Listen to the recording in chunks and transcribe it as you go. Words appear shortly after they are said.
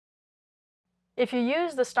If you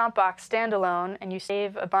use the Stompbox standalone and you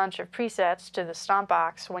save a bunch of presets to the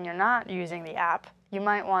Stompbox when you're not using the app, you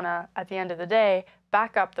might want to, at the end of the day,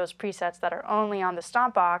 back up those presets that are only on the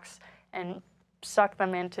Stompbox and suck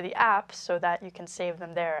them into the app so that you can save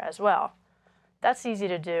them there as well. That's easy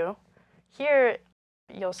to do. Here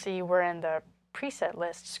you'll see we're in the preset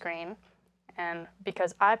list screen, and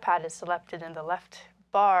because iPad is selected in the left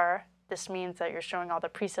bar, this means that you're showing all the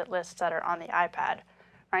preset lists that are on the iPad.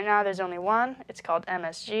 Right now there's only one, it's called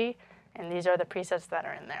MSG, and these are the presets that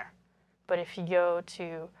are in there. But if you go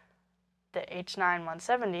to the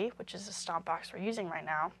H9-170, which is the Stompbox we're using right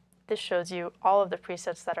now, this shows you all of the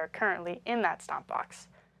presets that are currently in that Stompbox.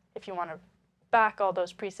 If you want to back all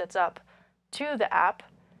those presets up to the app,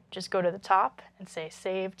 just go to the top and say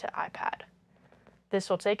Save to iPad. This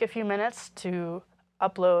will take a few minutes to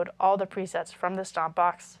upload all the presets from the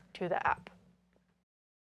Stompbox to the app.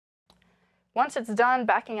 Once it's done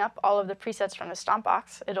backing up all of the presets from the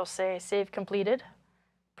Stompbox, it'll say Save Completed.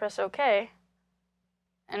 Press OK.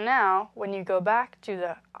 And now, when you go back to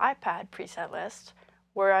the iPad preset list,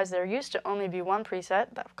 whereas there used to only be one preset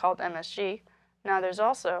called MSG, now there's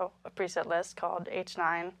also a preset list called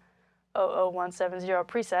H9-00170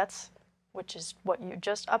 presets, which is what you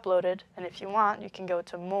just uploaded. And if you want, you can go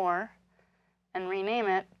to More and rename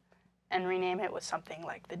it with something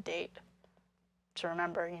like the date to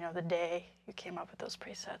remember, the day you came up with those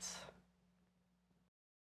presets.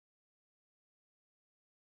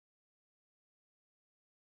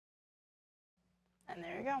 And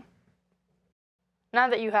there you go. Now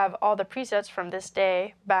that you have all the presets from this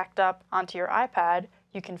day backed up onto your iPad,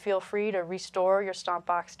 you can feel free to restore your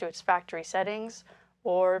Stompbox to its factory settings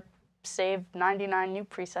or save 99 new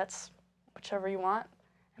presets, whichever you want,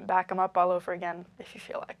 and back them up all over again if you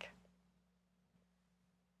feel like.